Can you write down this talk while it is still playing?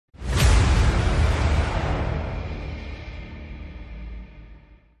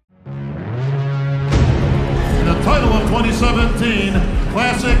2017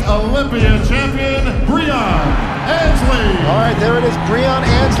 Classic Olympia champion, Breon Ansley. All right, there it is. Breon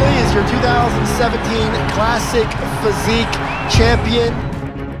Ansley is your 2017 Classic Physique champion.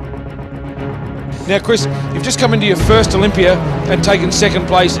 Now, Chris, you've just come into your first Olympia and taken second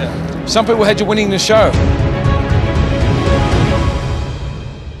place. Some people had you winning the show.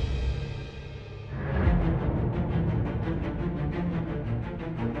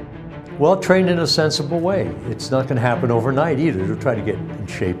 Well, train in a sensible way. It's not going to happen overnight either. You'll try to get in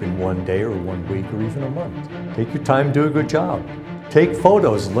shape in one day or 1 week or even a month. Take your time, do a good job. Take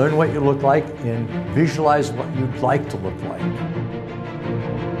photos, learn what you look like, and visualize what you'd like to look like.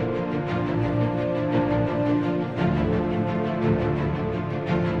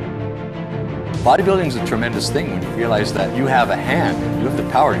 Bodybuilding is a tremendous thing when you realize that you have a hand, you have the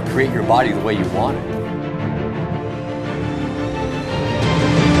power to create your body the way you want it.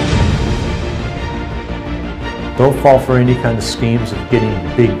 Don't fall for any kind of schemes of getting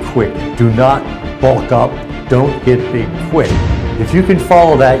big quick. Do not bulk up. Don't get big quick. If you can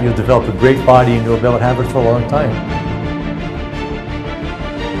follow that, you'll develop a great body and you'll be able to have it for a long time.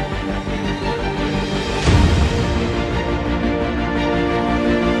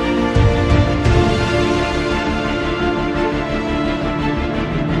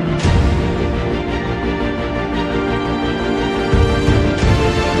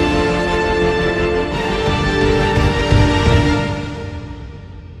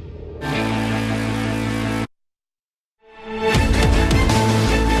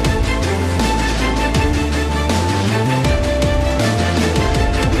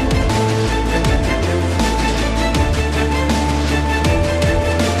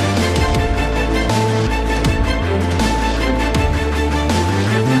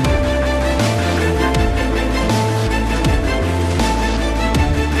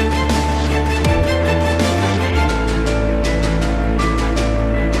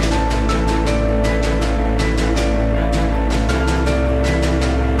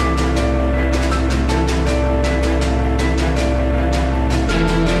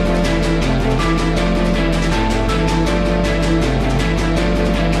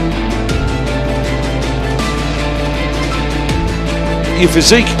 Your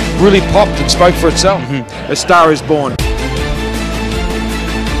physique really popped and spoke for itself. A star is born.